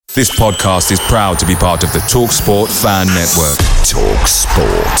This podcast is proud to be part of the TalkSport Fan Network.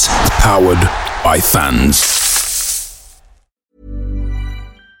 TalkSport. Powered by fans.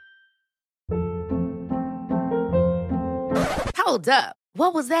 Hold up.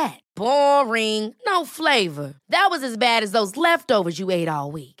 What was that? Boring. No flavor. That was as bad as those leftovers you ate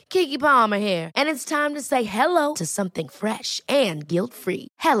all week. Keke Palmer here. And it's time to say hello to something fresh and guilt-free.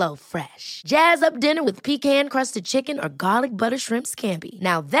 Hello Fresh. Jazz up dinner with pecan-crusted chicken or garlic butter shrimp scampi.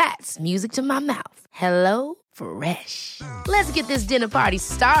 Now that's music to my mouth. Hello Fresh. Let's get this dinner party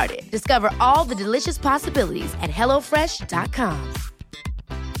started. Discover all the delicious possibilities at hellofresh.com.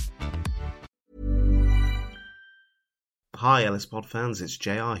 Hi LS Pod fans, it's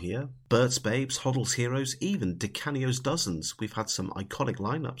JR here. Bert's Babes, Hoddle's Heroes, even DiCanio's Dozens. We've had some iconic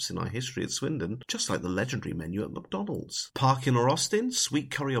lineups in our history at Swindon, just like the legendary menu at McDonald's. Parkin or Austin,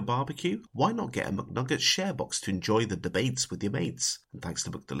 sweet curry or barbecue? Why not get a McNuggets share box to enjoy the debates with your mates? And thanks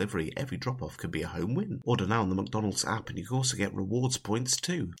to McDelivery, every drop-off could be a home win. Order now on the McDonald's app and you can also get rewards points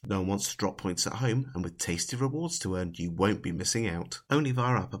too. No one wants to drop points at home, and with tasty rewards to earn, you won't be missing out. Only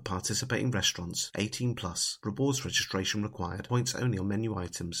via app at participating restaurants. 18+. Rewards registration required. Points only on menu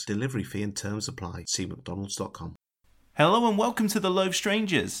items. Delivery fee and terms apply. See mcdonalds.com. Hello and welcome to The Loathed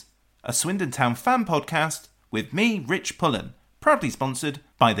Strangers, a Swindon Town fan podcast with me, Rich Pullen, proudly sponsored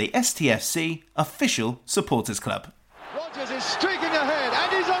by the STFC Official Supporters Club. Rodgers is streaking ahead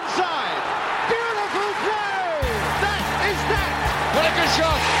and he's onside. Beautiful play! That is that! What a good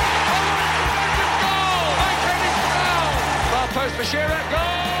shot! Oh, goal! Maintaining foul! Far post for Shearer,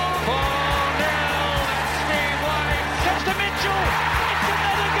 goal! 4-0, that's Steve White. Steps to Mitchell! It's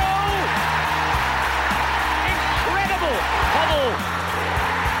another goal! Incredible! Hubble!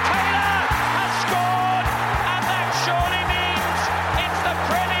 Taylor has scored, and that surely means it's the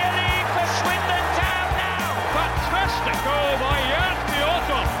Premier League for Swindon Town now! Fantastic goal by Jan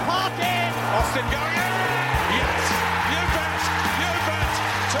Piotr! Parkin! Austin going in! Yes! You bet!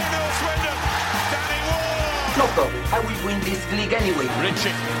 2-0 Swindon! Danny Ward! Loco, I will win this league anyway.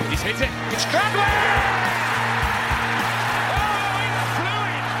 Richie, he's hit it. It's Cradwell! Oh, it flew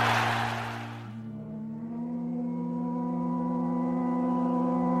in!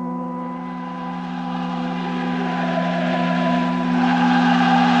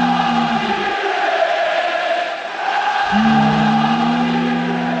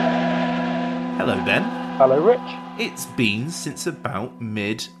 Hello Ben. Hello, Rich. It's been since about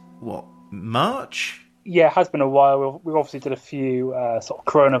March? Yeah, it has been a while. We've obviously did a few sort of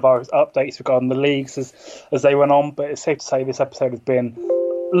coronavirus updates regarding the leagues as they went on, but it's safe to say this episode has been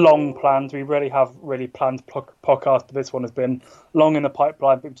long planned. We really have planned podcast, but this one has been long in the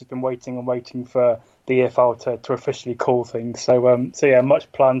pipeline. We've just been waiting for the EFL to officially call things. So yeah,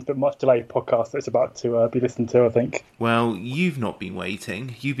 much planned but much delayed podcast that's about to be listened to, I think. Well, you've not been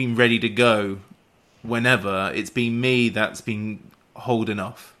waiting. You've been ready to go whenever. It's been me that's been holding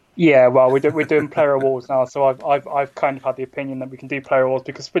off. Yeah, well, we're doing player awards now, so I've kind of had the opinion that we can do player awards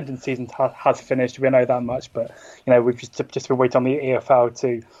because Swindon season has finished. We know that much, but we've just been waiting on the EFL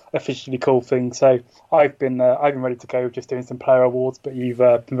to officially call things. So I've been ready to go, just doing some player awards. But you've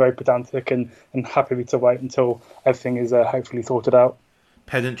been very pedantic and happy to wait until everything is hopefully sorted out.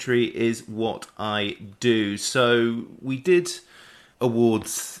 Pedantry is what I do. So we did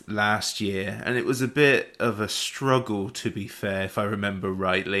awards last year, and it was a bit of a struggle, to be fair, if I remember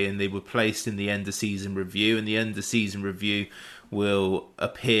rightly, and they were placed in the end of season review, and the end of season review will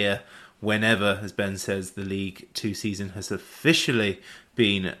appear whenever, as Ben says, the League 2 season has officially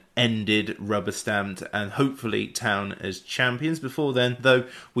been ended, rubber stamped, and hopefully Town as champions. Before then, though,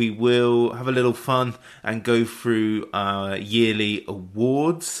 we will have a little fun and go through our yearly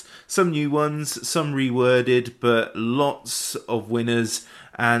awards. Some new ones, some reworded, but lots of winners.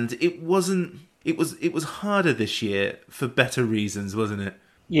 And it was harder this year for better reasons, wasn't it?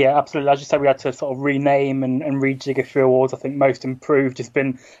 Yeah, absolutely. As you said, we had to sort of rename and rejig a few awards. I think most improved has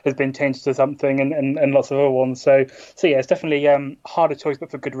been changed to something, and lots of other ones. So yeah, it's definitely harder choice, but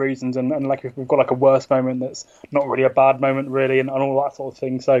for good reasons. And like we've got like a worse moment that's not really a bad moment, really, and all that sort of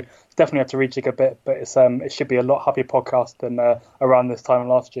thing. So it's definitely have to rejig a bit, but it should be a lot happier podcast than around this time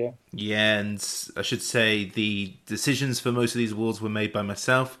last year. Yeah, and I should say the decisions for most of these awards were made by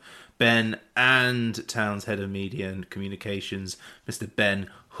myself, Ben, and Town's head of media and communications, Mr. Ben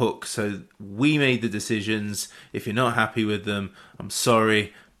Hook. So we made the decisions. If you're not happy with them, I'm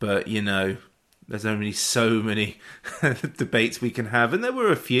sorry, but there's only so many debates we can have, and there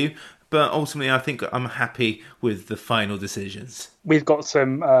were a few, but ultimately I think I'm happy with the final decisions. We've got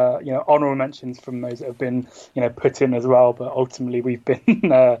some honourable mentions from those that have been put in as well, but ultimately we've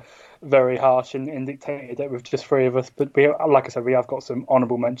been very harsh and dictated it with just three of us. But we, like I said, we have got some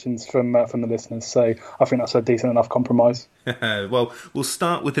honourable mentions from the listeners, so I think that's a decent enough compromise. Well, we'll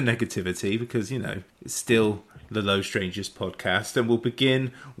start with the negativity because, it's still the Low Strangers podcast, and we'll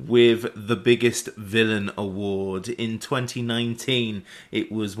begin with the Biggest Villain Award. In 2019,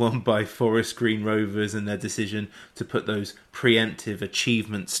 it was won by Forest Green Rovers and their decision to put those preemptive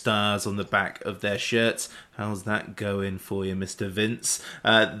achievement stars on the back of their shirts. How's that going for you, Mr. Vince?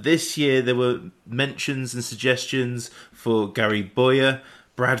 This year, there were mentions and suggestions for Gary Boyer,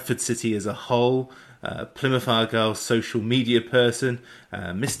 Bradford City as a whole, Plymouth Argyle social media person,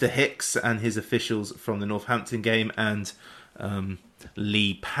 Mr. Hicks and his officials from the Northampton game, and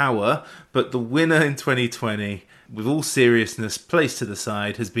Lee Power. But the winner in 2020, with all seriousness placed to the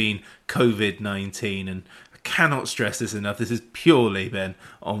side, has been COVID-19. And I cannot stress this enough. This is purely, Ben,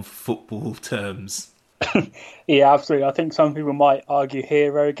 on football terms. Yeah, absolutely. I think some people might argue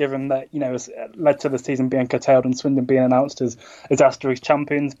hero, given that, it's led to the season being curtailed and Swindon being announced as Asterisk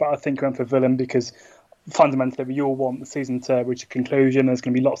champions. But I think I went for villain because fundamentally we all want the season to reach a conclusion. There's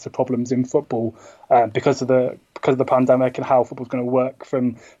going to be lots of problems in football because of the pandemic and how football's going to work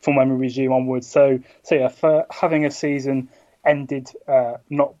from when we resume onwards. So yeah, for having a season ended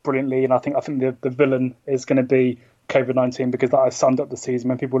not brilliantly, and I think the villain is going to be COVID-19 because that has summed up the season.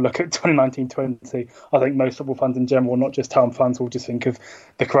 When people look at 2019-20, I think most football fans in general, not just town fans, will just think of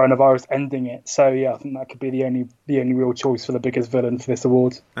the coronavirus ending it. So yeah, I think that could be the only real choice for the biggest villain for this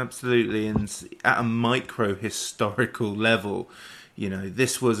award. Absolutely, and at a micro historical level,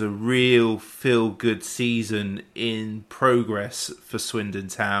 this was a real feel-good season in progress for Swindon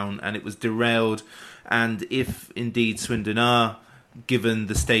Town, and it was derailed. And if indeed Swindon are given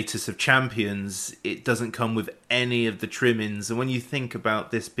the status of champions, it doesn't come with any of the trimmings. And when you think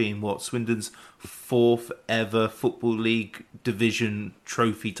about this being Swindon's fourth ever Football League Division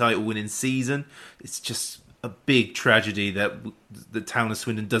Trophy title winning season, it's just a big tragedy that the town of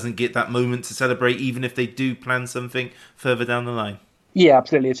Swindon doesn't get that moment to celebrate, even if they do plan something further down the line. Yeah,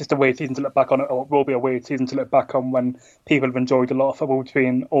 absolutely. It's just a weird season to look back on, or it will be a weird season to look back on when people have enjoyed a lot of football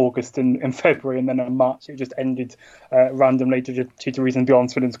between August and February, and then in March it just ended randomly due to reasons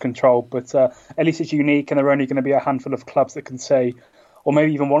beyond Swindon's control. But at least it's unique, and there are only going to be a handful of clubs that can say, or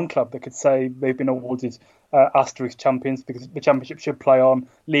maybe even one club that could say they've been awarded Asterisk champions, because the Championship should play on.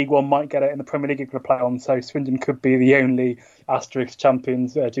 League One might get it, and the Premier League could play on. So Swindon could be the only Asterisk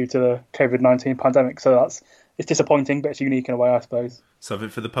champions due to the COVID-19 pandemic. So it's disappointing, but it's unique in a way, I suppose. Something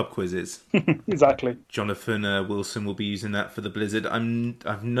for the pub quizzes. Exactly. Jonathan Wilson will be using that for the Blizzard.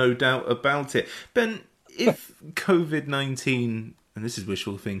 I've no doubt about it. Ben, if COVID-19, and this is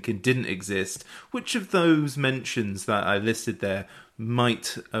wishful thinking, didn't exist, which of those mentions that I listed there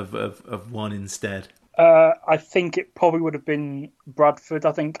might have won instead? I think it probably would have been Bradford.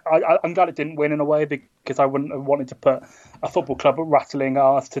 I think I'm glad it didn't win in a way, because I wouldn't have wanted to put a football club rattling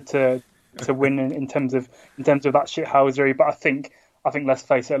arse to win in terms of that shithousery. But I think let's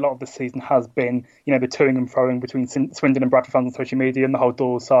face it, a lot of the season has been, the toing and froing between Swindon and Bradford fans on social media, and the whole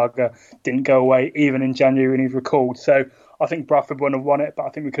Dawes saga didn't go away even in January when he recalled. So I think Bradford wouldn't have won it, but I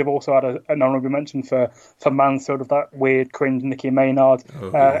think we could have also had an honourable mention for Mansfield of that weird cringe Nicky Maynard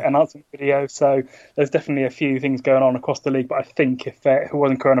announcement video. So there's definitely a few things going on across the league, but I think if it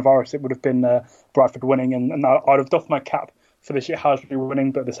wasn't coronavirus, it would have been Bradford winning, and I'd have doffed my cap for the shithousery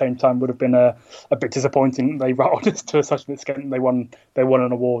winning, but at the same time would have been a bit disappointing. They rattled us to such an extent. They won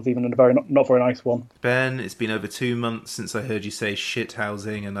an award, even in a very not very nice one. Ben, it's been over 2 months since I heard you say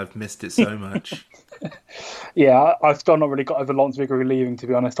shithousing, and I've missed it so much. Yeah, I've still not really got over Lawrence Vigouroux leaving, to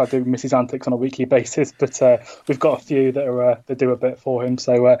be honest. I do miss his antics on a weekly basis, but we've got a few that do a bit for him,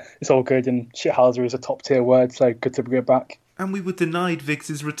 so it's all good. And shithousery is a top tier word, so good to bring it back. And we were denied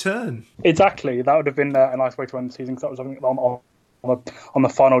Viggs's return. Exactly, that would have been a nice way to end the season, because that was something on the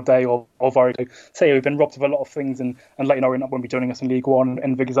final day or very close. So yeah, we've been robbed of a lot of things, and Leighton Orient won't be joining us in League One,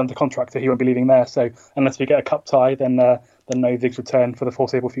 and Viggs is under contract, so he won't be leaving there. So unless we get a cup tie, then no Viggs return for the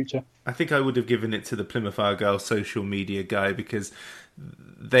foreseeable future. I think I would have given it to the Plymouth Argyle social media guy, because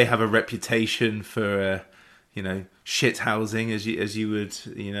they have a reputation for shit housing, as you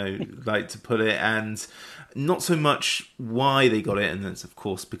would like to put it, and not so much why they got it, and that's of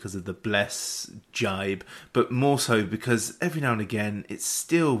course because of the Bless jibe, but more so because every now and again it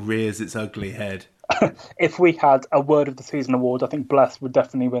still rears its ugly head. if we had a Word of the Season award, I think Bless would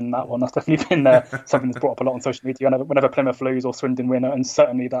definitely win that one. That's definitely been something that's brought up a lot on social media whenever Plymouth lose or Swindon win, and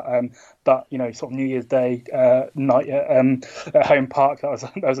certainly that sort of New Year's Day night at Home Park. That was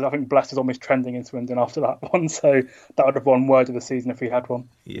I think Bless was almost trending in Swindon after that one. So that would have won Word of the Season if we had one.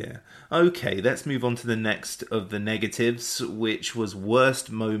 Yeah. Okay, let's move on to the next of the negatives, which was worst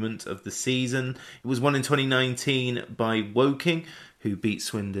moment of the season. It was won in 2019 by Woking, who beat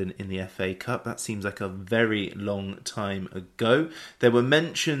Swindon in the FA Cup. That seems like a very long time ago. There were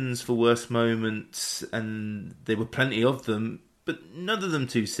mentions for worst moments, and there were plenty of them, but none of them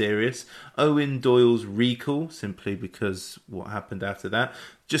too serious. Owen Doyle's recall, simply because what happened after that.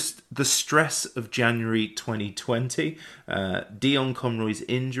 Just the stress of January 2020. Dion Conroy's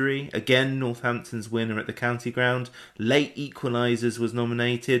injury. Again, Northampton's winner at the County Ground. Late equalisers was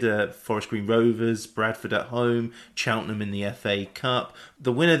nominated. Forest Green Rovers, Bradford at home, Cheltenham in the FA Cup.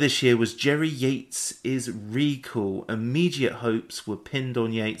 The winner this year was Jerry Yates' recall. Immediate hopes were pinned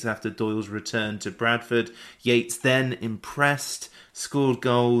on Yates after Doyle's return to Bradford. Yates then impressed, scored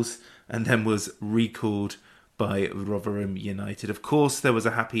goals, and then was recalled by Rotherham United. Of course, there was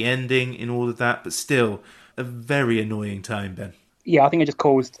a happy ending in all of that, but still a very annoying time, Ben. Yeah, I think it just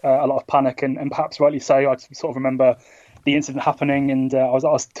caused a lot of panic, and perhaps rightly so. I sort of remember the incident happening, and I was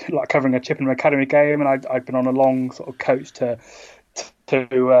like covering a Chippenham Academy game, and I'd been on a long sort of coach to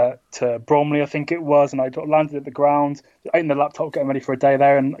Bromley, I think it was, and I landed at the ground, in the laptop, getting ready for a day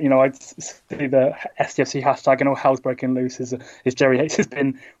there, and I'd see the SDFC hashtag and all hell's breaking loose as Jerry Yates has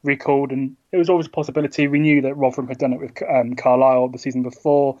been recalled, and it was always a possibility. We knew that Rotherham had done it with Carlisle the season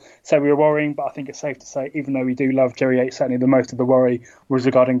before, so we were worrying, but I think it's safe to say, even though we do love Jerry Yates, certainly the most of the worry was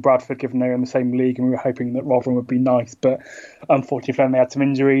regarding Bradford, given they're in the same league, and we were hoping that Rotherham would be nice, but unfortunately for them, they had some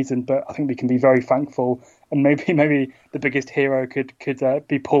injuries, but I think we can be very thankful. And maybe the biggest hero could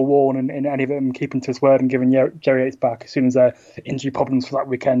be Paul Warne and any of them keeping to his word and giving Jerry Yates back as soon as their injury problems for that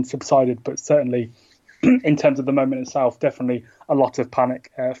weekend subsided. But certainly, in terms of the moment itself, definitely a lot of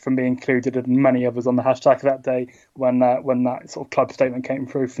panic from me included, and many others on the hashtag that day when that sort of club statement came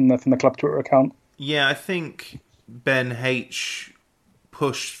through from the club Twitter account. Yeah, I think Ben H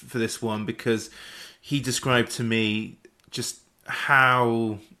pushed for this one because he described to me just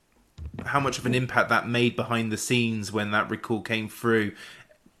how much of an impact that made behind the scenes when that recall came through.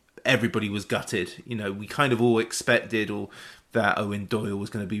 Everybody was gutted. We kind of all expected that Owen Doyle was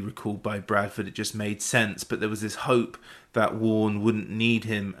going to be recalled by Bradford. It just made sense. But there was this hope that Warne wouldn't need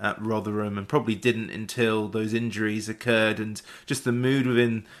him at Rotherham, and probably didn't until those injuries occurred. And just the mood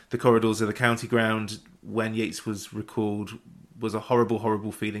within the corridors of the County Ground when Yates was recalled was a horrible,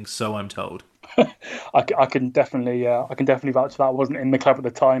 horrible feeling, so I'm told. I can definitely vouch for that. I wasn't in the club at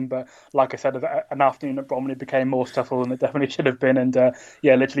the time, but like I said, an afternoon at Bromley became more stressful than it definitely should have been. And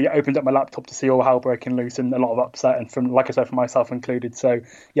literally opened up my laptop to see all hell breaking loose and a lot of upset, and from myself included. So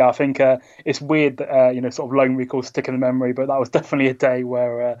yeah, I think it's weird that sort of lone recalls stick in the memory, but that was definitely a day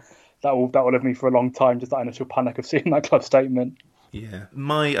where that will live me for a long time. Just that initial panic of seeing that club statement. Yeah,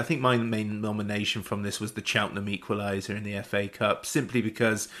 I think my main nomination from this was the Cheltenham equaliser in the FA Cup, simply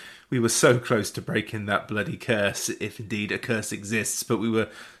because we were so close to breaking that bloody curse, if indeed a curse exists, but we were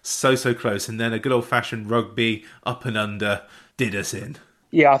so close, and then a good old-fashioned rugby up and under did us in.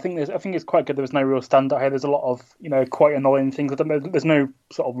 Yeah, I think it's quite good. There was no real standout here. There's a lot of quite annoying things. There's no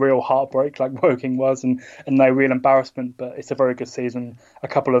sort of real heartbreak like Woking was, and no real embarrassment. But it's a very good season. A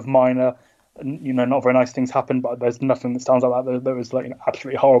couple of minor, not very nice things happened, but there's nothing that stands out that was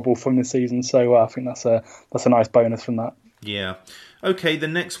absolutely horrible from this season. So I think that's a nice bonus from that. Yeah. Okay, the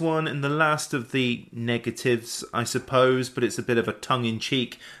next one and the last of the negatives, I suppose, but it's a bit of a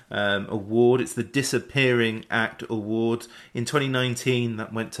tongue-in-cheek award. It's the Disappearing Act Award. In 2019,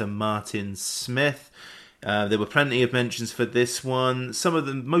 that went to Martin Smith. There were plenty of mentions for this one.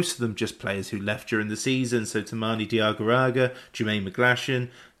 Most of them just players who left during the season. So Tamani Diagouraga, Jermaine McGlashan,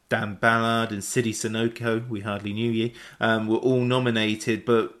 Dan Ballard and Sidi Sonoko, we hardly knew ye, were all nominated,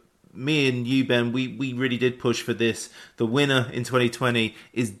 but me and you, Ben, we really did push for this. The winner in 2020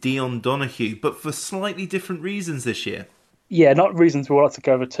 is Dion Donoghue, but for slightly different reasons this year. Yeah, not reasons we want to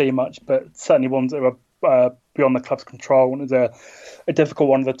go over too much, but certainly ones that were beyond the club's control. It was a difficult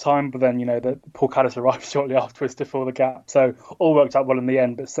one at the time, but then, Paul Caddis arrived shortly afterwards to fill the gap. So all worked out well in the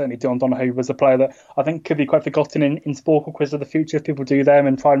end, but certainly Dion Donoghue was a player that I think could be quite forgotten in Sporkle Quiz of the future if people do them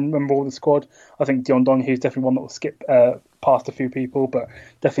and try and remember all the squad. I think Dion Donoghue is definitely one that will skip past a few people, but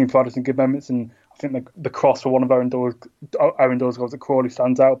definitely provided some good moments. And I think the cross for one of Owen Doyle's goals at Crawley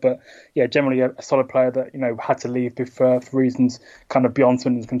stands out. But yeah, generally a solid player that had to leave for reasons kind of beyond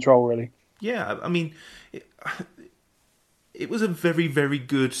Swindon's control, really. Yeah, I mean, it was a very, very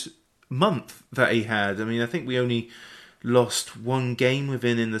good month that he had. I mean, I think we only lost one game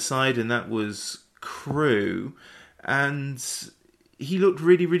within in the side, and that was Crewe. And he looked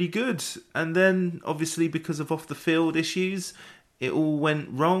really, really good. And then, obviously, because of off-the-field issues, it all went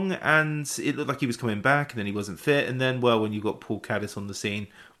wrong, and it looked like he was coming back, and then he wasn't fit. And then, well, when you got Paul Caddis on the scene,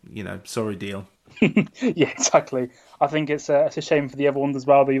 sorry, deal. Yeah, exactly. I think it's a shame for the other ones as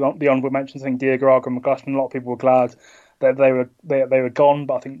well. The honourable mentions, I think Diagouraga and McGlashan, a lot of people were glad that they were gone,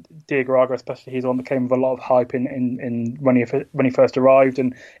 but I think Diagouraga especially, he's one that came with a lot of hype in when he first arrived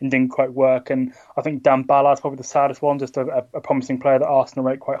and didn't quite work. And I think Dan Ballard's probably the saddest one, just a promising player that Arsenal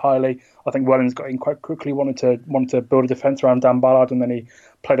rate quite highly. I think Wellens got in quite quickly, wanted to build a defence around Dan Ballard, and then he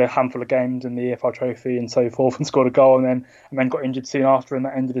played a handful of games in the EFL Trophy and so forth, and scored a goal, and then got injured soon after, and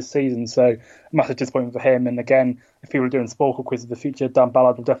that ended his season. So massive disappointment for him. And again, if people are doing Sporkle quiz of the future, Dan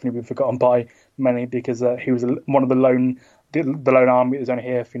Ballard will definitely be forgotten by many, because he was one of the lone army that was only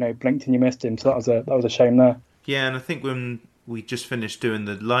here if blinked and you missed him. So that was a shame there. Yeah, and I think when we just finished doing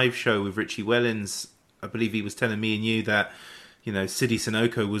the live show with Richie Wellens, I believe he was telling me and you that Sidi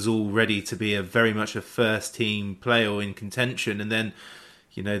Sissoko was all ready to be very much a first team player in contention, and then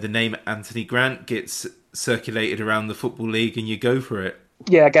the name Anthony Grant gets circulated around the Football League and you go for it.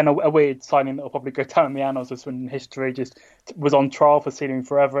 Yeah, again, a weird signing that will probably go down in the annals of Swindon history. Just was on trial for Sealing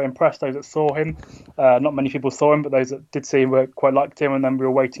forever. Impressed those that saw him. Not many people saw him, but those that did see him quite liked him. And then we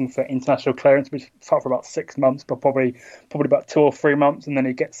were waiting for international clearance, which felt for about 6 months, but probably about 2 or 3 months. And then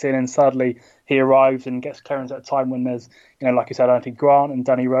he gets in, and sadly he arrives and gets clearance at a time when there's, like you said, Anthony Grant and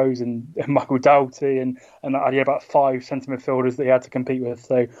Danny Rose and Michael Doughty and I had about 5 centre midfielders that he had to compete with.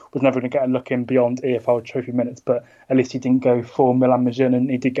 So was never going to get a look in beyond EFL Trophy minutes. But at least he didn't go for Milan Majin, and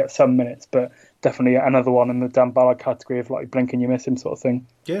he did get some minutes. But definitely another one in the Dan Ballard category of like blink and you miss him sort of thing.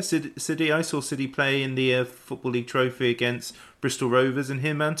 Yeah, City. I saw City play in the Football League Trophy against Bristol Rovers, and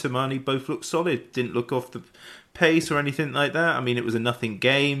him and Tomani both looked solid. Didn't look off the pace or anything like that. I mean, it was a nothing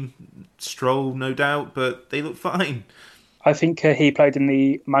game. Stroll, no doubt, but they looked fine. I think he played in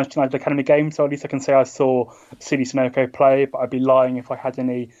the Manchester United Academy game, so at least I can say I saw Sidi Sissoko play, but I'd be lying if I had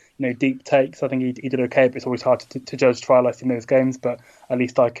any deep takes. I think he did okay, but it's always hard to judge trialists in those games, but at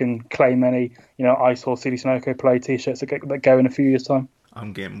least I can claim any I saw Sidi Sissoko play t-shirts that go in a few years' time.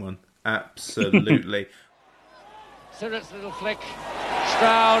 I'm getting one. Absolutely. Sirrett's little flick.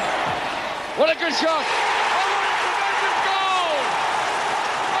 Stroud. What a good shot!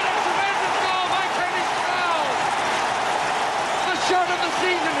 Shot of the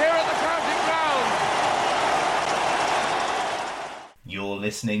season here at the County Ground. You're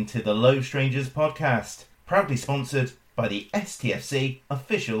listening to the Low Strangers podcast, proudly sponsored by the STFC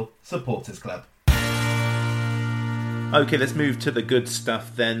Official Supporters Club. Okay, let's move to the good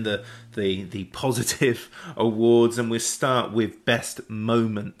stuff then, the positive awards, and we'll start with Best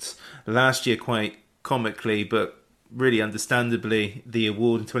Moment. Last year, quite comically, but really understandably, the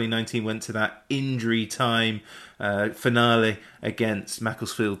award in 2019 went to that injury time finale against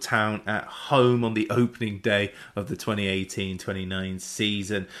Macclesfield Town at home on the opening day of the 2018-29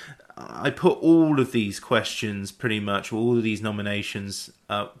 season. I put all of these questions, pretty much all of these nominations,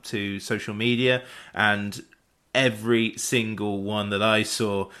 up to social media, and every single one that I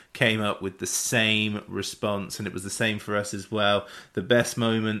saw came up with the same response, and it was the same for us as well. The best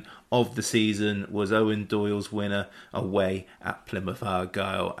moment of the season was Owen Doyle's winner away at Plymouth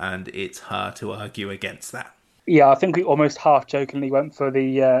Argyle, and it's hard to argue against that. Yeah, I think we almost half-jokingly went for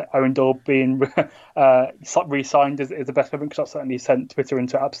the Owen Doyle being re-signed as the best moment, because that certainly sent Twitter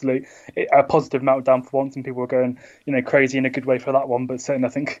into a positive meltdown for once, and people were going crazy in a good way for that one. But certainly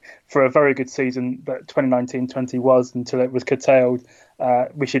I think for a very good season that 2019-20 was, until it was curtailed,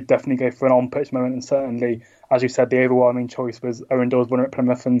 we should definitely go for an on-pitch moment. And certainly, as you said, the overwhelming choice was Owen Doyle's winner at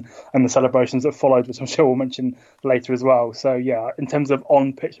Plymouth and the celebrations that followed, which I'm sure we'll mention later as well. So yeah, in terms of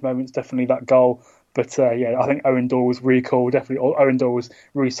on-pitch moments, definitely that goal. But yeah, I think Owen Doyle's recall, definitely, or Owen Doyle's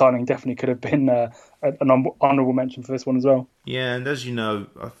re-signing definitely could have been an honourable mention for this one as well. Yeah, and as you know,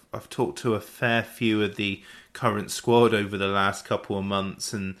 I've talked to a fair few of the current squad over the last couple of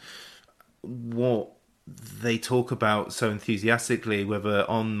months, and what they talk about so enthusiastically, whether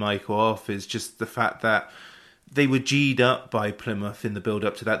on mic or off, is just the fact that they were G'd up by Plymouth in the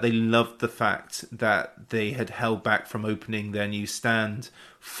build-up to that. They loved the fact that they had held back from opening their new stand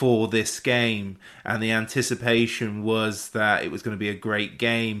for this game, and the anticipation was that it was going to be a great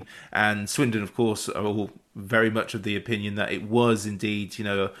game. And Swindon, of course, are all very much of the opinion that it was indeed,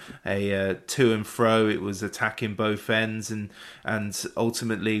 a to and fro. It was attacking both ends, and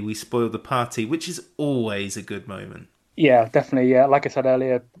ultimately we spoiled the party, which is always a good moment. Yeah, definitely. Yeah, like I said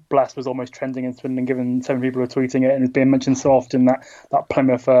earlier, Bless was almost trending in Swindon, given so many people were tweeting it, and it's been mentioned so often that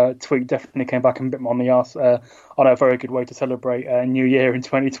Plymouth tweet definitely came back a bit more on the arse on a very good way to celebrate New Year in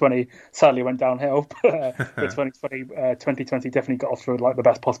 2020. Sadly went downhill, but 2020 definitely got off to like the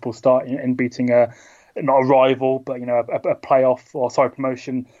best possible start in beating not a rival, but a playoff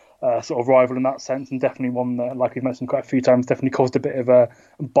promotion sort of rival in that sense, and definitely one that, like we've mentioned quite a few times, definitely caused a bit of a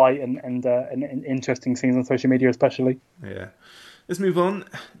bite and interesting scenes on social media, especially. Yeah. Let's move on.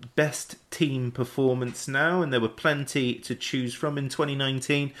 Best team performance now, and there were plenty to choose from in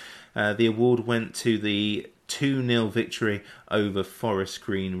 2019. The award went to the 2-0 victory over Forest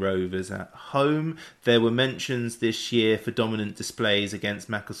Green Rovers at home. There were mentions this year for dominant displays against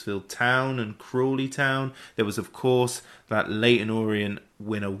Macclesfield Town and Crawley Town. There was, of course, that Leyton Orient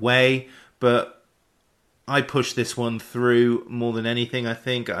win away, but I pushed this one through more than anything, I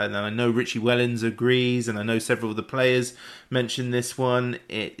think. And I know Richie Wellens agrees, and I know several of the players mentioned this one.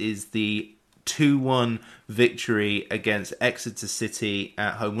 It is the 2-1 victory against Exeter City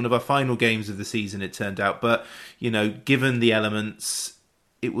at home. One of our final games of the season, it turned out. But, given the elements,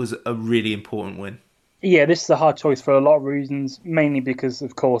 it was a really important win. Yeah, this is a hard choice for a lot of reasons, mainly because,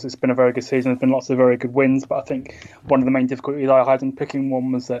 of course, it's been a very good season. There's been lots of very good wins, but I think one of the main difficulties I had in picking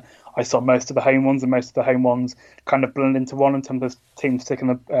one was that I saw most of the home ones, and most of the home ones kind of blend into one in terms of teams taking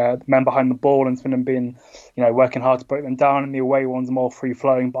the men behind the ball and Swindon being, working hard to break them down, and the away ones are more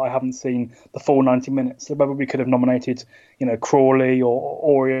free-flowing, but I haven't seen the full 90 minutes. So whether we could have nominated, Crawley or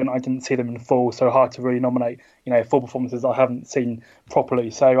Orient, I didn't see them in full, so hard to really nominate, full performances I haven't seen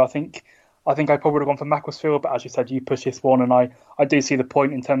properly. So I think I probably would have gone for Macclesfield, but as you said, you push this one, and I do see the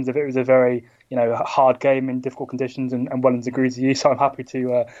point in terms of it was a very hard game in difficult conditions, and Wellens agrees with you, so I'm happy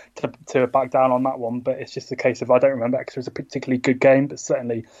to back down on that one. But it's just a case of I don't remember Exeter as a particularly good game, but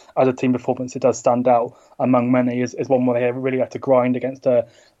certainly as a team performance, it does stand out among many as one where they really had to grind against a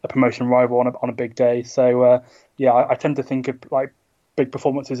promotion rival on a big day. So I tend to think of like big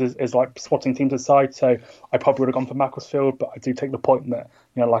performances is like swatting teams aside, so I probably would have gone for Macclesfield, but I do take the point that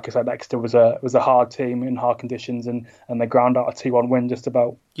like I said, Exeter was a hard team in hard conditions, and they ground out a 2-1 win just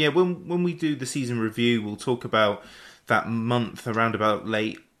about. Yeah, when we do the season review, we'll talk about that month around about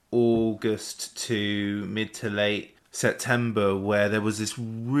late August to mid to late September, where there was this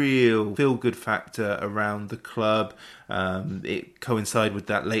real feel-good factor around the club. It coincided with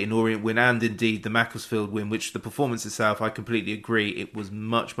that Leyton Orient win and indeed the Macclesfield win, which the performance itself, I completely agree, it was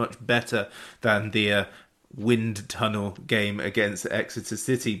much, much better than the wind tunnel game against Exeter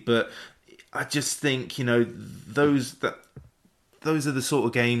City. But I just think, those are the sort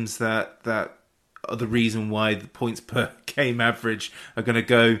of games that are the reason why the points per game average are going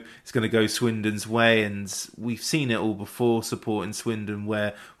to go Swindon's way. And we've seen it all before supporting Swindon,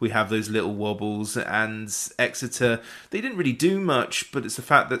 where we have those little wobbles, and Exeter, they didn't really do much, but it's the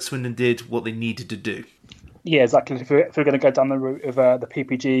fact that Swindon did what they needed to do. Yeah, exactly. If we're going to go down the route of the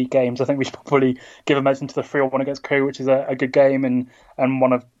PPG games, I think we should probably give a mention to the 3-1 against Crewe, which is a good game and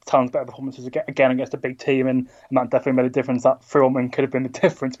one of Town's better performances again against a big team, and that definitely made a difference. That 3-1 could have been the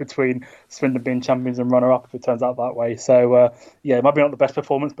difference between Swindon being champions and runner-up if it turns out that way. So, it might be not the best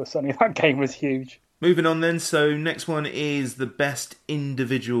performance, but certainly that game was huge. Moving on then, so next one is the best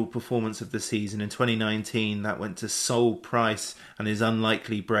individual performance of the season. In 2019, that went to Sol Price and his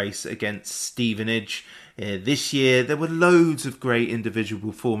unlikely brace against Stevenage. This year, there were loads of great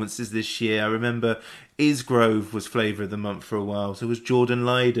individual performances this year. I remember Isgrove was flavour of the month for a while. So was Jordan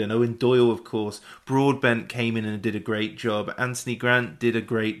Lydon, Owen Doyle, of course. Broadbent came in and did a great job. Anthony Grant did a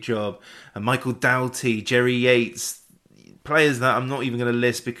great job. And Michael Doughty, Jerry Yates, players that I'm not even going to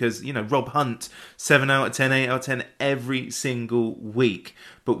list because, Rob Hunt, 7 out of 10, 8 out of 10 every single week.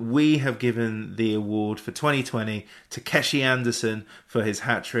 But we have given the award for 2020 to Keshi Anderson for his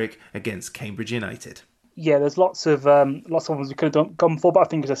hat-trick against Cambridge United. Yeah, there's lots of ones we could have gone for, but I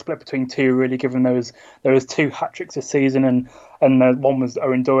think it's a split between two, really, given there was 2 hat-tricks this season, and one was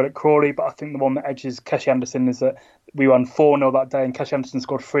Owen Doyle at Crawley, but I think the one that edges Keshi Anderson is that we won 4-0 that day, and Keshi Anderson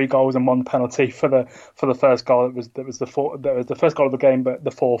scored 3 goals and 1 penalty for the first goal. That was the first goal of the game, but the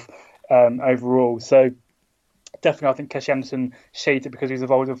 4th overall. So definitely, I think Keshi Anderson shaded it because he was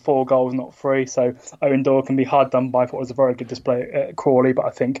involved in 4 goals, not 3. So Owen Doyle can be hard done by. I thought it was a very good display at Crawley, but I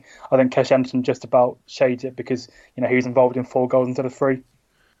think Keshi Anderson just about shaded it because he was involved in 4 goals instead of 3.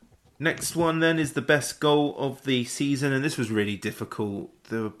 Next one then is the best goal of the season, and this was really difficult.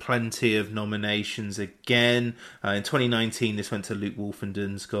 There were plenty of nominations again. In 2019, this went to Luke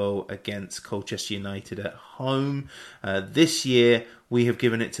Wolfenden's goal against Colchester United at home. This year, we have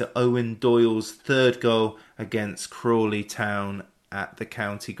given it to Owen Doyle's 3rd goal against Crawley Town at the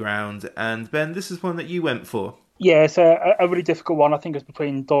county ground. And Ben, this is one that you went for. Yeah, it's a really difficult one. I think it's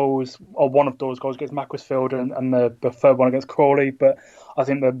between Doyle's, or one of Doyle's goals against Macclesfield and the third one against Crawley. But I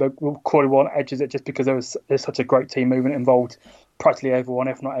think the Crawley one edges it just because there's such a great team movement involved. Practically everyone,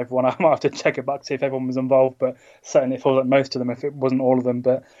 if not everyone. I might have to check it back to see if everyone was involved, but certainly it feels like most of them, if it wasn't all of them.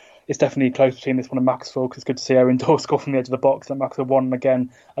 But it's definitely close between this one and Macclesfield, because it's good to see Owen Doyle score from the edge of the box. And Macclesfield won again,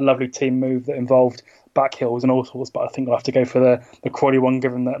 a lovely team move that involved back heels and all sorts. But I think I'll have to go for the Crawley one,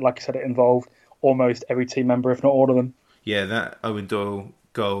 given that, like I said, it involved almost every team member, if not all of them. Yeah, that Owen Doyle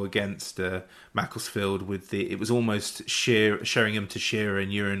goal against Macclesfield it was almost Sheringham to Shearer in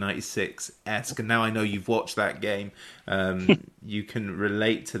Euro 96-esque, and now I know you've watched that game, you can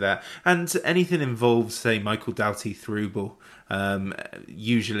relate to that. And anything involves, say, Michael Doughty through ball,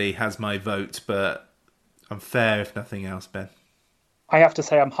 usually has my vote, but I'm fair if nothing else, Ben. I have to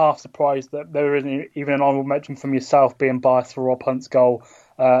say I'm half surprised that there isn't even an honourable mention from yourself being biased for Rob Hunt's goal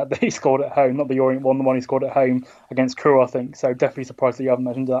that he scored at home, not the Orient one, the one he scored at home against Crewe, I think. So definitely surprised that you haven't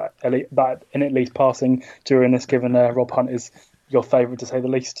mentioned that in at least passing during this, given Rob Hunt is your favourite, to say the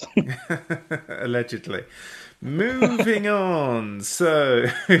least. Allegedly. Moving on. So,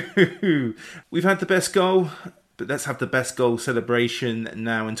 we've had the best goal, but let's have the best goal celebration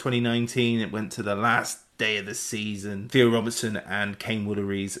now. In 2019, it went to the last day of the season. Theo Robertson and Kane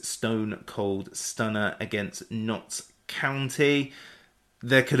Woolery's stone cold stunner against Notts County.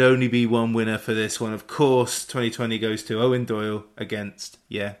 There could only be one winner for this one. Of course, 2020 goes to Owen Doyle against,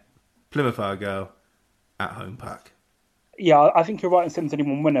 Plymouth Argyle at Home Park. Yeah, I think you're right in saying there's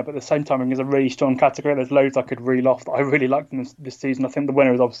only one winner, but at the same time, I think it's a really strong category. There's loads I could reel off that I really liked in this season. I think the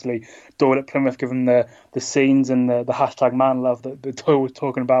winner is obviously Doyle at Plymouth, given the scenes and the hashtag man love that Doyle was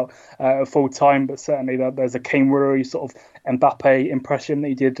talking about full time. But certainly there's a Kane Woolery sort of Mbappe impression that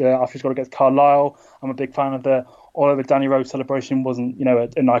he did after he got against Carlisle. I'm a big fan of the Oliver Danny Rose celebration. Wasn't,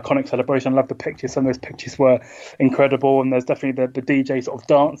 an iconic celebration. I love the pictures. Some of those pictures were incredible. And there's definitely the DJ sort of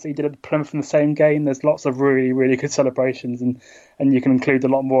dance that he did at Plymouth in the same game. There's lots of really, really good celebrations, and you can include a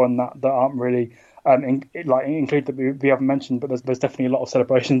lot more on that aren't really include that we haven't mentioned. But there's definitely a lot of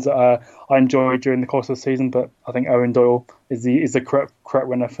celebrations that I enjoyed during the course of the season. But I think Owen Doyle is the correct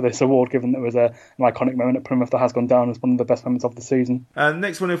winner for this award, given that it was an iconic moment at Plymouth that has gone down as one of the best moments of the season.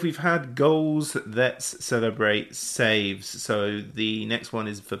 Next one, if we've had goals, let's celebrate saves. So the next one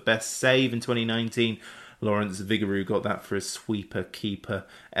is for best save in 2019. Lawrence Vigouroux got that for a sweeper-keeper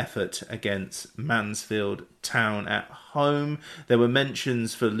effort against Mansfield Town at home. There were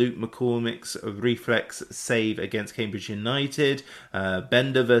mentions for Luke McCormick's reflex save against Cambridge United.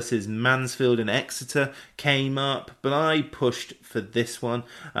 Bender versus Mansfield and Exeter came up, but I pushed for this one.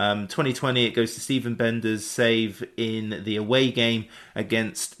 2020, it goes to Stephen Bender's save in the away game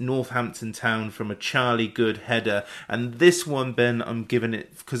against Northampton Town from a Charlie Good header. And this one, Ben, I'm giving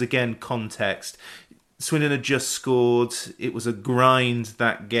it, because again, context. Swindon had just scored. It was a grind,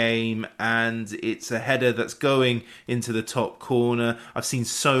 that game, and it's a header that's going into the top corner. I've seen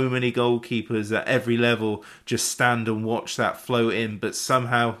so many goalkeepers at every level just stand and watch that float in, but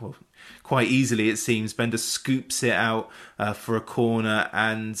somehow, quite easily it seems, Bender scoops it out for a corner.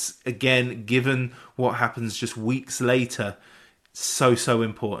 And again, given what happens just weeks later, so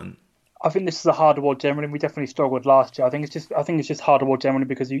important. I think this is a hard award generally. We definitely struggled last year. I think it's just hard award generally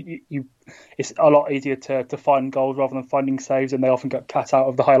because it's a lot easier to find goals rather than finding saves, and they often get cut out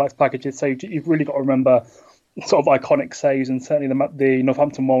of the highlights packages. So you've really got to remember sort of iconic saves, and certainly the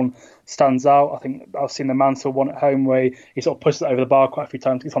Northampton one stands out. I think I've seen the Mansell one at home where he sort of pushes it over the bar quite a few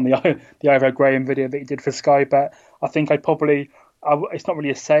times. It's on the Ivor Graham video that he did for Sky Bet. I think it's not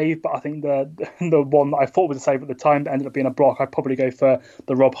really a save, but I think the one that I thought was a save at the time that ended up being a block, I'd probably go for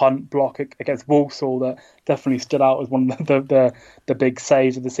the Rob Hunt block against Walsall. That definitely stood out as one of the big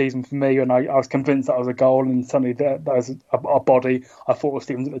saves of the season for me, and I was convinced that was a goal, and suddenly that was a body. I thought it was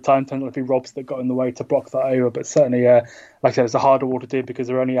Stevens at the time, turned out to be Robs that got in the way to block that over. But certainly, like I said, it's a hard award to do because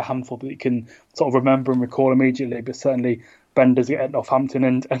there are only a handful that you can sort of remember and recall immediately. But certainly, Bender's at Northampton,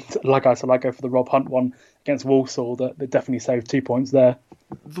 and like I said, I go for the Rob Hunt one against Walsall that definitely saved 2 points there.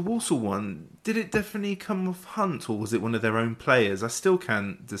 The Walsall one, did it definitely come off Hunt, or was it one of their own players? I still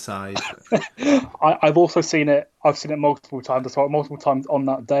can't decide. I've also seen it. I've seen it multiple times. I saw it multiple times on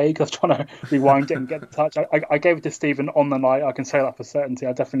that day because I was trying to rewind it and get the touch. I gave it to Stephen on the night. I can say that for certainty.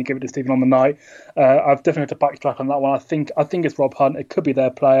 I definitely give it to Stephen on the night. I've definitely had to backtrack on that one. I think it's Rob Hunt. It could be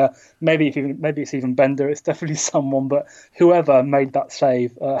their player. Maybe it's even Bender. It's definitely someone. But whoever made that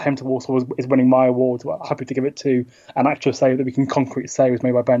save, home to Walsall, is winning my award. I'm happy to give it to an actual save that we can concrete say was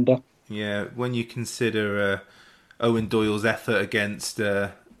made by Bender. Yeah, when you consider Owen Doyle's effort against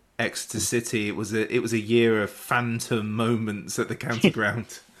Exeter City, it was a year of phantom moments at the county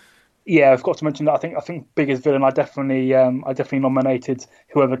ground. Yeah, I've got to mention that. I think biggest villain. I definitely nominated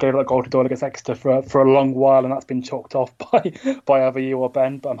whoever gave that goal to Doyle against Exeter for a long while, and that's been chalked off by either you or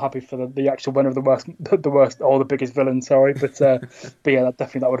Ben. But I'm happy for the actual winner of the worst or the biggest villain. Sorry, but yeah,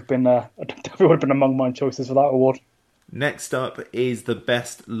 that would have been among my choices for that award. Next up is the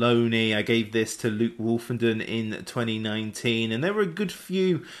best loanee. I gave this to Luke Wolfenden in 2019, and there were a good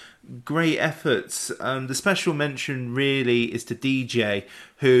few great efforts. The special mention really is to DJ,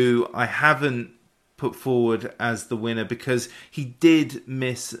 who I haven't put forward as the winner because he did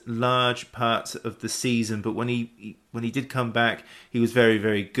miss large parts of the season, but when he did come back, he was very,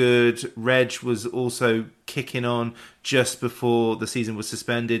 very good. Reg was also kicking on just before the season was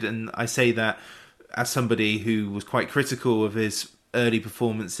suspended, and I say that as somebody who was quite critical of his early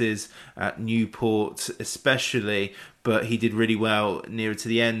performances at Newport especially, but he did really well nearer to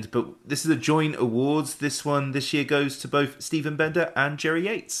the end. But this is a joint awards. This year goes to both Stephen Bender and Jerry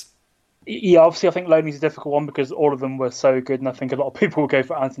Yates. Yeah, obviously I think Loney's a difficult one because all of them were so good, and I think a lot of people will go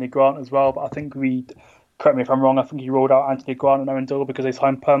for Anthony Grant as well, but I think correct me if I'm wrong, I think you ruled out Anthony Grant and Owen Doyle because they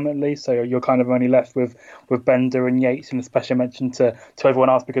signed permanently, so you're kind of only left with Bender and Yates, and a special mention to everyone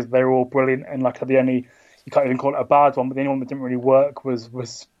else because they were all brilliant, and like you can't even call it a bad one, but the only one that didn't really work was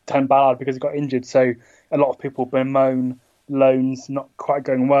Ten Ballard because he got injured. So a lot of people bemoan loans not quite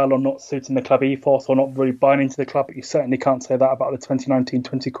going well or not suiting the club ethos or not really buying into the club, but you certainly can't say that about the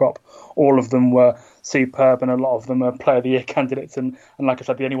 2019-20 crop. All of them were superb, and a lot of them are Player of the Year candidates. And like I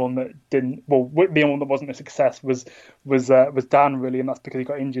said, the only one that didn't, well, the only one that wasn't a success was Dan really, and that's because he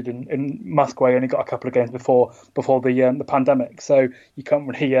got injured in Musgrave, and he got a couple of games before the pandemic. So you can't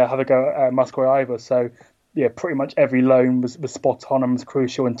really have a go at Musgrave either. So yeah, pretty much every loan was spot on and was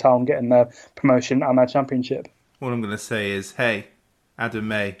crucial in Town getting their promotion and their championship. All I'm going to say is, hey, Adam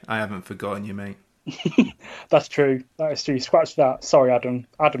May, I haven't forgotten you, mate. That's true. That is true. Scratch that. Sorry, Adam.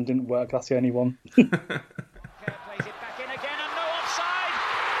 Adam didn't work. That's the only one. Plays it back in again and no offside.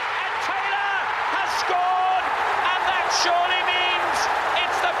 And Taylor has scored. And that surely means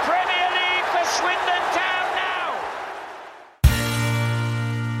it's the Premier League for Swindon Town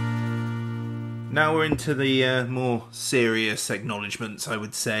now. Now we're into the more serious acknowledgements, I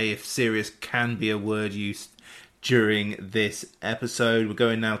would say, if serious can be a word used during this episode. We're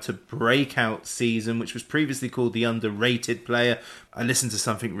going now to Breakout Season, which was previously called the Underrated Player. I listened to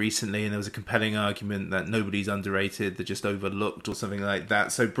something recently and there was a compelling argument that nobody's underrated, they're just overlooked or something like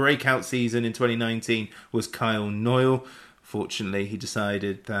that. So Breakout Season in 2019 was Kyle Noyle. Fortunately, he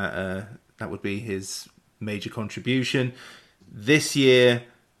decided that that would be his major contribution. This year,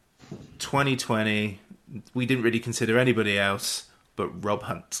 2020, we didn't really consider anybody else but Rob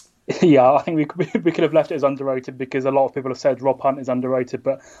Hunt. Yeah, I think we could have left it as underrated because a lot of people have said Rob Hunt is underrated,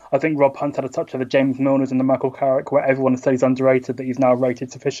 but I think Rob Hunt had a touch of the James Milners and the Michael Carrick where everyone says he's underrated, that he's now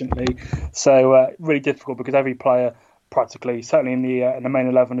rated sufficiently. So really difficult because every player practically, certainly in the main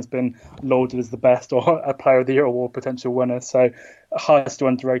 11, has been lauded as the best or a Player of the Year award potential winner. So highest to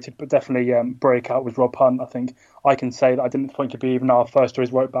underrated, but definitely breakout was Rob Hunt. I think I can say that I didn't think he'd be even our first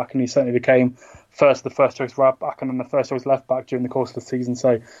choice right back, and he certainly became the first choice right back and then the first choice left back during the course of the season.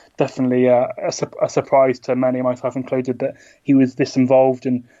 So definitely a surprise to many, myself included, that he was this involved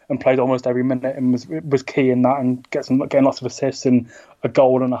and played almost every minute and was key in that, and getting lots of assists and a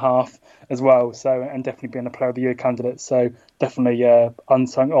goal and a half as well. So, and definitely being a Player of the Year candidate. So definitely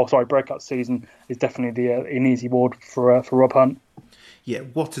breakout season is definitely an easy award for Rob Hunt. Yeah,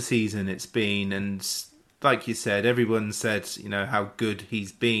 what a season it's been, and like you said, everyone said, how good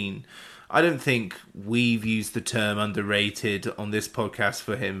he's been. I don't think we've used the term underrated on this podcast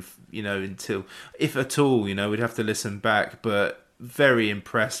for him, until, if at all, we'd have to listen back, but very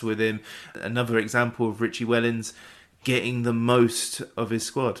impressed with him. Another example of Richie Wellens getting the most of his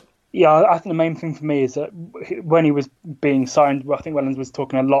squad. Yeah, I think the main thing for me is that when he was being signed, I think Wellens was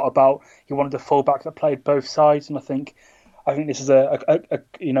talking a lot about he wanted a fullback that played both sides, and I think this is a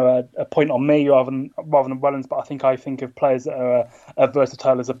point on me rather than Wellens, but I think of players that are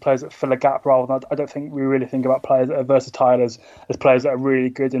versatile as players that fill a gap rather than, I don't think we really think about players that are versatile as players that are really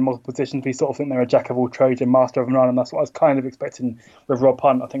good in multiple positions. We sort of think they're a jack of all trades and master of none, and that's what I was kind of expecting with Rob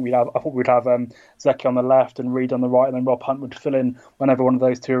Hunt. I thought we'd have Zeki on the left and Reid on the right, and then Rob Hunt would fill in whenever one of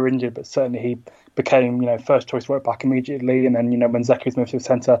those two are injured, but certainly he became first choice right back immediately, and then when Zeki was moved to the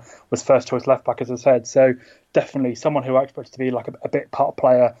centre was first choice left back, as I said. So definitely someone who I expected to be like a bit part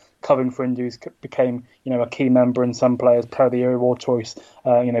player covering for injuries became a key member, and some players Player of the Year award choice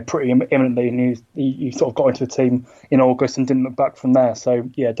pretty imminently, and he sort of got into the team in August and didn't look back from there. So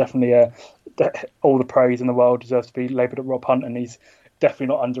yeah, definitely all the praise in the world deserves to be labelled at Rob Hunt, and he's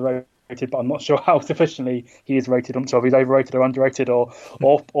definitely not underrated but I'm not sure how sufficiently he is rated. I'm not sure if he's overrated or underrated or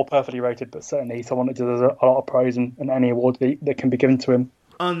perfectly rated, but certainly he's someone that deserves a lot of praise and any award that can be given to him.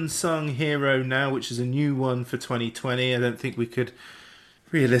 Unsung hero now, which is a new one for 2020. I don't think we could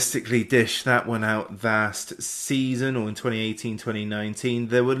realistically dish that one out last season or in 2018-2019.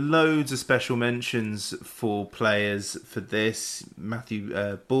 There were loads of special mentions for players for this.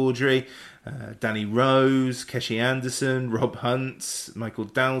 Matthew Baudry, Danny Rose, Keshi Anderson, Rob Hunt, Michael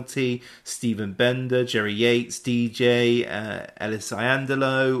Doughty, Stephen Bender, Jerry Yates, DJ, Ellis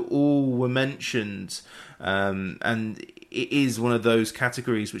Iandolo, all were mentioned. And it is one of those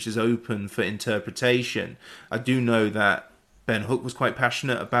categories which is open for interpretation. I do know that Ben Hook was quite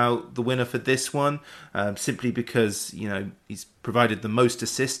passionate about the winner for this one, simply because, he's provided the most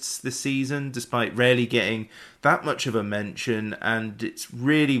assists this season, despite rarely getting that much of a mention. And it's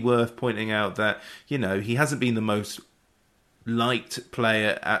really worth pointing out that, he hasn't been the most liked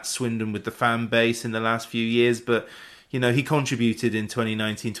player at Swindon with the fan base in the last few years, but he contributed in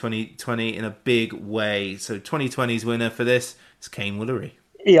 2019-2020 in a big way. So 2020's winner for this is Kane Woolery.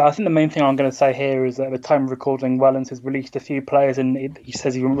 Yeah, I think the main thing I'm going to say here is that at the time of recording, Wellens has released a few players and he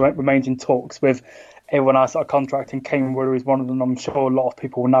says he remains in talks with everyone else that are contracting. Kane Woolery is one of them. I'm sure a lot of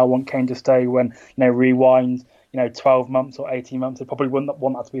people will now want Kane to stay when, rewind, 12 months or 18 months. They probably wouldn't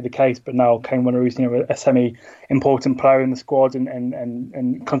want that to be the case, but now Kane Woolery is, a semi-important player in the squad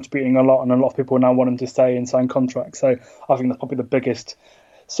and contributing a lot, and a lot of people now want him to stay and sign contracts. So I think that's probably the biggest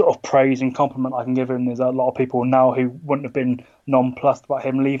sort of praise and compliment I can give him. There's a lot of people now who wouldn't have been nonplussed about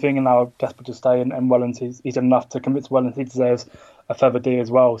him leaving and now are desperate to stay, and Wellens, he's enough to convince Wellens he deserves a further deal as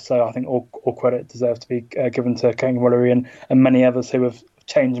well. So I think all credit deserves to be given to Kane Woolery and many others who have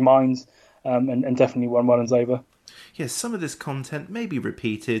changed minds and definitely won Wellens over. Yes, some of this content may be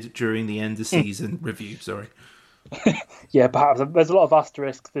repeated during the end of season review, sorry. Yeah, perhaps. There's a lot of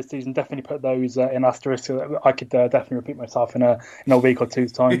asterisks this season. Definitely put those in asterisks so that I could definitely repeat myself in a week or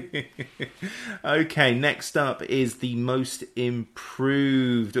two's time. Okay, next up is the Most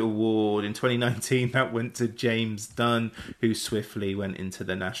Improved Award. In 2019, that went to James Dunn, who swiftly went into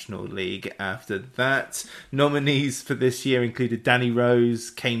the National League after that. Nominees for this year included Danny Rose,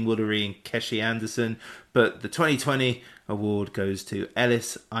 Kane Woolery and Keshi Anderson, but the 2020 award goes to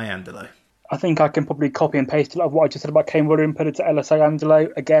Ellis Iandolo. I think I can probably copy and paste a lot of what I just said about Kane Woolery and put it to Ellis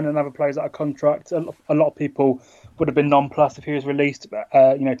Iandolo. Again, another player out of contract. A lot of people would have been nonplussed if he was released,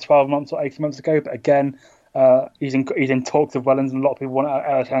 12 months or 18 months ago. But again, he's in talks with Wellens, and a lot of people want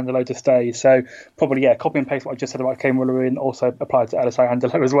Ellis Iandolo to stay. So probably, copy and paste what I just said about Kane Woolery and also apply it to Ellis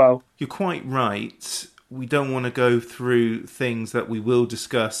Iandolo as well. You're quite right. We don't want to go through things that we will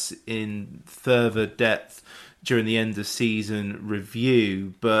discuss in further depth during the end of season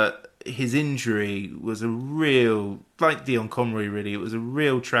review, but his injury was a real, like Dion Conroy really, it was a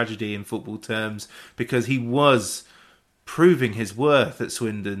real tragedy in football terms because he was proving his worth at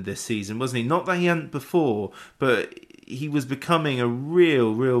Swindon this season, wasn't he? Not that he hadn't before, but he was becoming a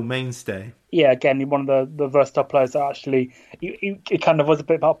real mainstay. Yeah, again, one of the versatile players that actually, he kind of was a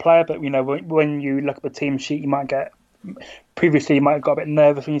bit about player, but when you look at the team sheet, you might get... Previously, you might have got a bit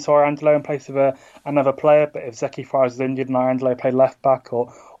nervous when you saw Iandolo in place of another player, but if Zeki Friars was injured and Iandolo played left back,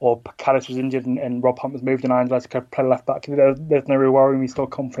 or Callis was injured and Rob Hunt was moved and Iandolo to play left back, there's no real worry. We're still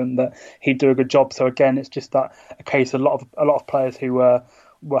confident that he'd do a good job. So again, it's just that a case. A lot of players who were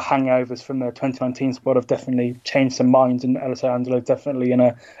hangovers from the 2019 squad have definitely changed some minds, and Ellis Iandolo is definitely in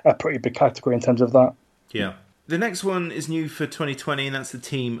a pretty big category in terms of that. Yeah. The next one is new for 2020, and that's the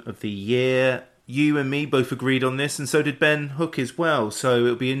Team of the Year. You and me both agreed on this, and so did Ben Hook as well. So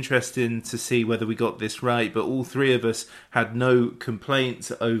it'll be interesting to see whether we got this right. But all three of us had no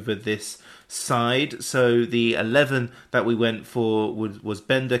complaints over this side. So the 11 that we went for was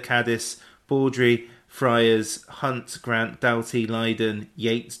Bender, Caddis, Baudry, Friars, Hunt, Grant, Doughty, Lydon,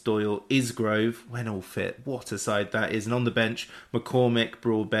 Yates, Doyle, Isgrove, when all fit. What a side that is. And on the bench, McCormick,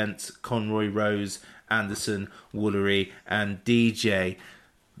 Broadbent, Conroy, Rose, Anderson, Woolery and DJ.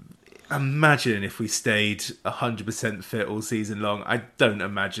 Imagine if we stayed 100% fit all season long. I don't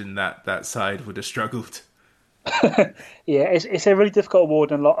imagine that side would have struggled. Yeah, it's a really difficult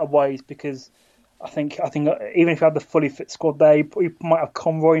award in a lot of ways because I think even if you had the fully fit squad there, you might have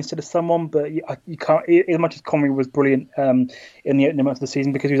Conroy instead of someone, but you can't. As much as Conroy was brilliant in the opening months of the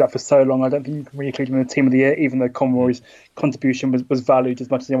season because he was out for so long, I don't think you can really include him in the Team of the Year, even though Conroy's contribution was valued as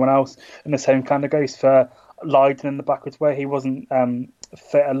much as anyone else. And the same kind of goes for Lydon in the backwards way. He wasn't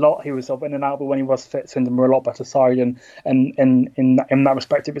fit a lot. He was sort of in and out, but when he was fit, Swindon were a lot better side. And in that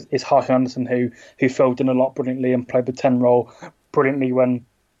respect, it's Harsh Anderson who filled in a lot brilliantly and played the 10 role brilliantly when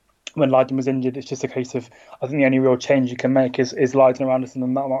when Lydon was injured. It's just a case of, I think the only real change you can make is Lydon or Anderson,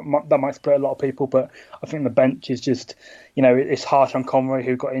 and that might split a lot of people. But I think the bench is just, it's harsh on Conroy,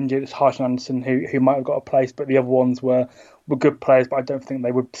 who got injured. It's harsh on Anderson, who might have got a place, but the other ones were good players. But I don't think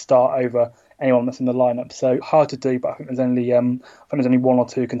they would start over anyone that's in the lineup. So hard to do, but I think there's only one or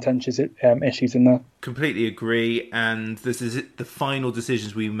two contentious issues in there. Completely agree. And this is it. The final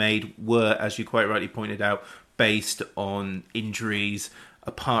decisions we made were, as you quite rightly pointed out, based on injuries,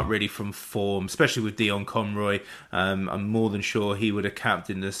 apart really from form, especially with Dion Conroy. I'm more than sure he would have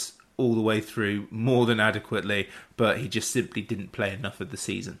captained us all the way through more than adequately, but he just simply didn't play enough of the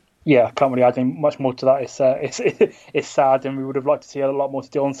season. Yeah, I can't really add much more to that. It's sad, and we would have liked to see a lot more to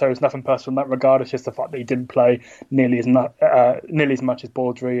Dion, so it's nothing personal in that regard. It's just the fact that he didn't play nearly as much as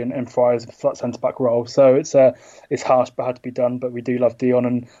Baudry and Fryers for that centre-back role. So it's harsh, but had to be done. But we do love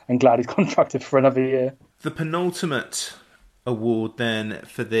Dion, and glad he's contracted for another year. The penultimate award then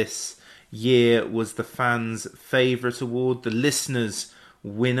for this year was the fans' favourite award, the listeners'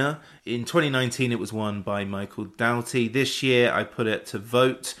 winner. In 2019 it was won by Michael Doughty. This year I put it to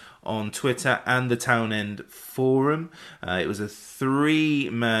vote on Twitter and the Townend forum. It was a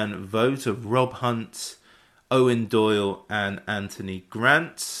 3-man vote of Rob Hunt, Owen Doyle and Anthony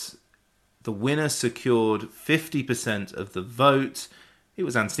Grant. The winner secured 50% of the vote. It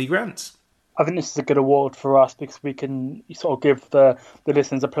was Anthony Grant. I think this is a good award for us because we can sort of give the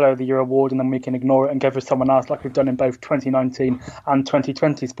listeners a Player of the Year award, and then we can ignore it and give it to someone else like we've done in both 2019 and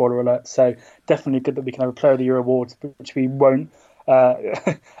 2020, spoiler alert. So definitely good that we can have a Player of the Year award, which we won't,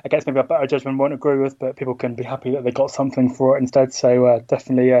 I guess maybe a better judgment won't agree with, but people can be happy that they got something for it instead. So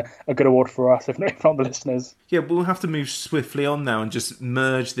definitely a good award for us, if not the listeners. Yeah, we'll have to move swiftly on now and just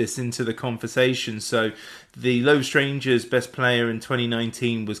merge this into the conversation. So the Low Strangers best player in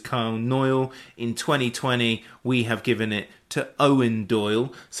 2019 was Kyle Noyle. In 2020, we have given it to Owen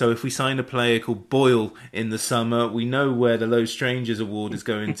Doyle. So if we sign a player called Boyle in the summer, we know where the Low Strangers award is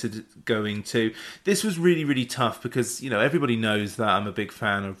going to. This was really, really tough because, everybody knows that I'm a big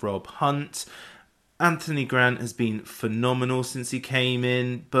fan of Rob Hunt. Anthony Grant has been phenomenal since he came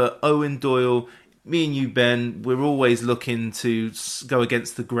in, but Owen Doyle, me and you, Ben, we're always looking to go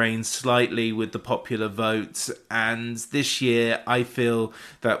against the grain slightly with the popular vote. And this year, I feel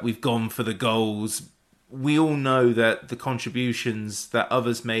that we've gone for the goals. We all know that the contributions that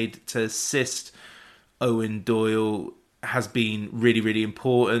others made to assist Owen Doyle has been really, really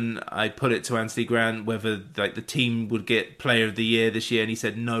important. I put it to Anthony Grant whether the team would get Player of the Year this year, and he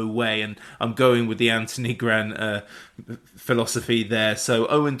said no way. And I'm going with the Anthony Grant philosophy there. So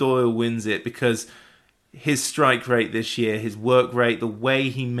Owen Doyle wins it because his strike rate this year, his work rate, the way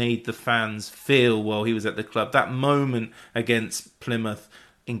he made the fans feel while he was at the club, that moment against Plymouth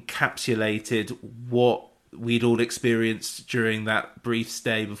encapsulated what we'd all experienced during that brief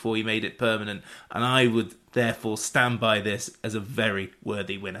stay before he made it permanent. And I would therefore stand by this as a very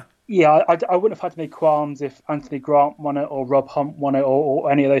worthy winner. Yeah, I wouldn't have had any qualms if Anthony Grant won it or Rob Hunt won it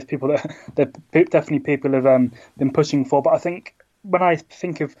or any of those people that definitely people have been pushing for. But I think when I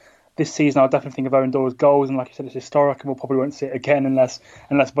think of this season, I'll definitely think of Owen Doyle's goals, and like you said, it's historic, and we'll probably won't see it again unless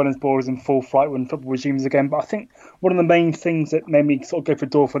Wellingsborough is in full flight when football resumes again. But I think one of the main things that made me sort of go for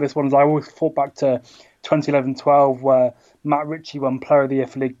Doyle for this one is I always thought back to 2011-12 where Matt Ritchie won Player of the Year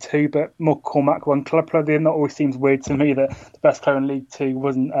for League 2, but McCormack won Club Player of the Year. And that always seems weird to me that the best player in League 2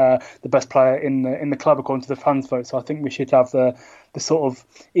 wasn't the best player in the club according to the fans' vote. So I think we should have the sort of,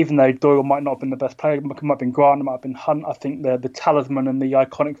 even though Doyle might not have been the best player, it might have been Grant, it might have been Hunt, I think the talisman and the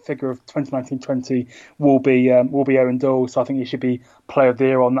iconic figure of 2019-20 will be Owen Doyle. So I think he should be Player of the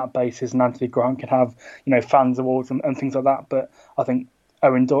Year on that basis, and Anthony Grant can have fans awards and things like that. But I think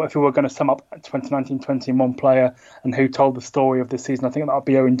Owen Doyle, if we were going to sum up 2019-20 in one player and who told the story of this season, I think that would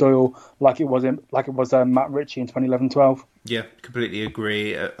be Owen Doyle, like it was Matt Ritchie in 2011-12. Yeah, completely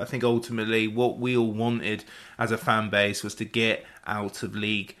agree. I think ultimately what we all wanted as a fan base was to get out of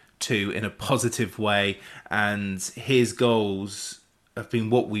League 2 in a positive way, and his goals have been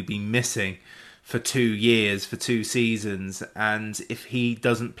what we've been missing for 2 years, for 2 seasons. And if he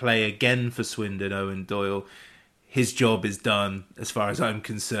doesn't play again for Swindon, Owen Doyle, his job is done as far as I'm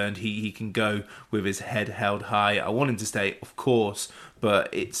concerned. He can go with his head held high. I want him to stay, of course, but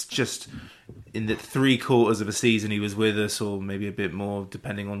it's just in the 3/4 of a season he was with us, or maybe a bit more,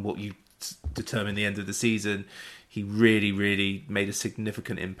 depending on what you determine the end of the season, he really, really made a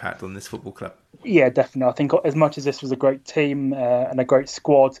significant impact on this football club. Yeah, definitely. I think as much as this was a great team and a great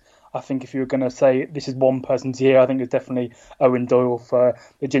squad, I think if you were going to say this is one person's year, I think it's definitely Owen Doyle for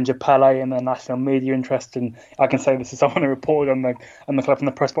the Ginger Pele and the national media interest. And I can say this as someone who reported on the club from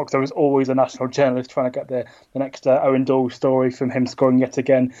the press box. There was always a national journalist trying to get the next Owen Doyle story from him scoring yet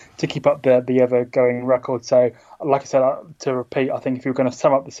again to keep up the ever-going record. So, like I said, to repeat, I think if you're going to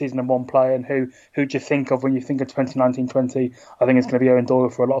sum up the season in one player and who do you think of when you think of 2019-20, I think it's going to be Owen Doyle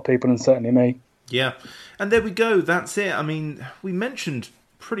for a lot of people and certainly me. Yeah, and there we go. That's it. I mean, we mentioned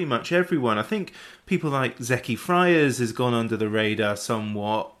pretty much everyone. I think people like Zeki Friars has gone under the radar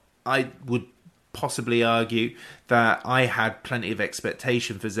somewhat. I would possibly argue that I had plenty of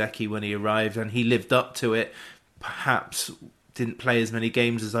expectation for Zeki when he arrived, and he lived up to it. Perhaps didn't play as many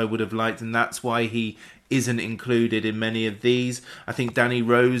games as I would have liked, and that's why he isn't included in many of these. I think Danny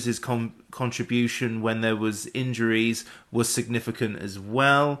Rose's contribution when there was injuries was significant as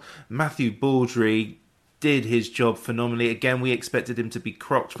well. Matthew Baldry did his job phenomenally. Again, we expected him to be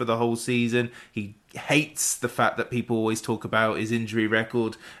crocked for the whole season. He hates the fact that people always talk about his injury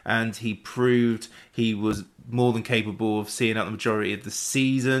record, and he proved he was more than capable of seeing out the majority of the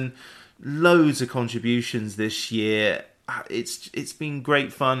season. Loads of contributions this year. It's been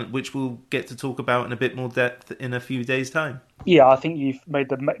great fun, which we'll get to talk about in a bit more depth in a few days' time. Yeah, I think you've made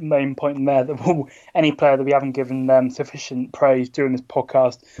the main point in there that any player that we haven't given them sufficient praise during this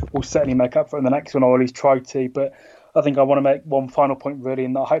podcast will certainly make up for it in the next one, or at least try to. But I think I want to make one final point really,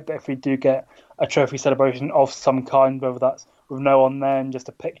 and I hope that if we do get a trophy celebration of some kind, whether that's with no one there and just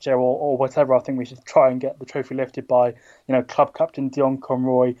a picture or whatever, I think we should try and get the trophy lifted by, club captain Dion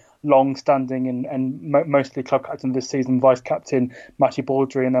Conroy, long-standing and mostly club captain this season, vice captain Matthew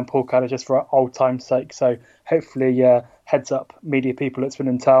Baldry, and then Paul Cadder just for old time's sake. So hopefully, heads up, media people at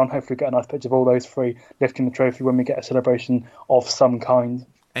Swindon Town, hopefully get a nice picture of all those three lifting the trophy when we get a celebration of some kind.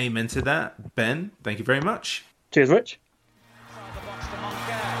 Amen to that. Ben, thank you very much. Cheers, Rich.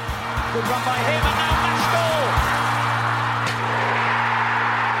 Good run by him, and now Maskell.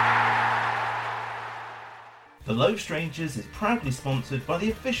 The Low Strangers is proudly sponsored by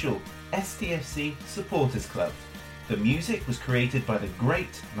the official STFC Supporters Club. The music was created by the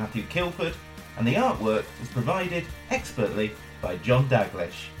great Matthew Kilford, and the artwork was provided expertly by John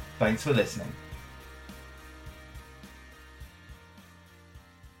Daglish. Thanks for listening.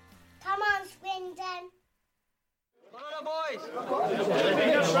 Come on, Swindon.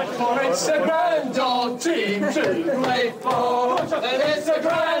 For it's a grand old team to play for, and it's a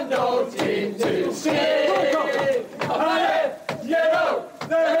grand old team to see. And if you know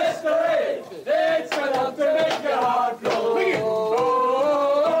the history, it's enough to make your heart glow.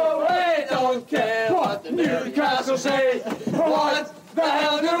 Oh, we don't care what the Newcastle say. What the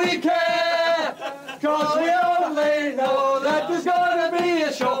hell do we care? 'Cause we only know that there's gonna be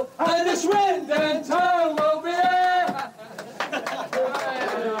a show, and the Swindon Town will be there.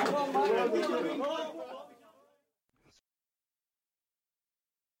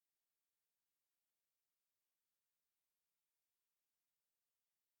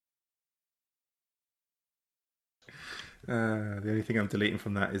 The only thing I'm deleting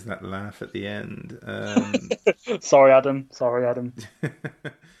from that is that laugh at the end. Sorry, Adam.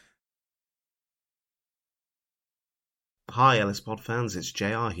 Hi, Ellis Pod fans, it's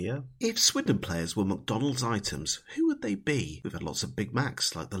JR here. If Swindon players were McDonald's items, who would they be? We've had lots of Big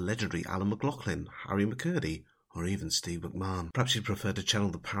Macs like the legendary Alan McLaughlin, Harry McCurdy, or even Steve McMahon. Perhaps you'd prefer to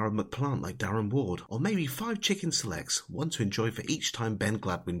channel the power of McPlant like Darren Ward, or maybe 5 chicken selects, one to enjoy for each time Ben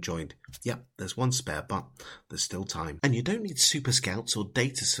Gladwin joined. Yep, there's one spare, but there's still time. And you don't need Super Scouts or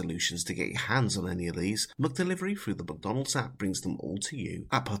data solutions to get your hands on any of these. McDelivery through the McDonald's app brings them all to you.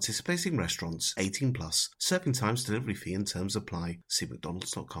 At participating restaurants, 18+, serving times, delivery fee and terms apply. See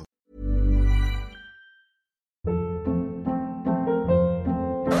mcdonalds.com.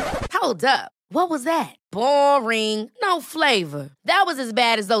 Hold up. What was that? Boring. No flavor. That was as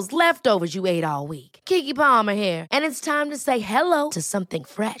bad as those leftovers you ate all week. Keke Palmer here, and it's time to say hello to something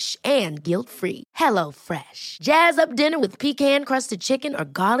fresh and guilt-free. HelloFresh. Jazz up dinner with pecan-crusted chicken or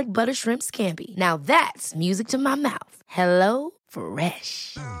garlic butter shrimp scampi. Now that's music to my mouth.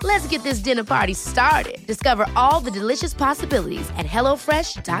 HelloFresh. Let's get this dinner party started. Discover all the delicious possibilities at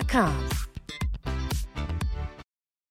HelloFresh.com.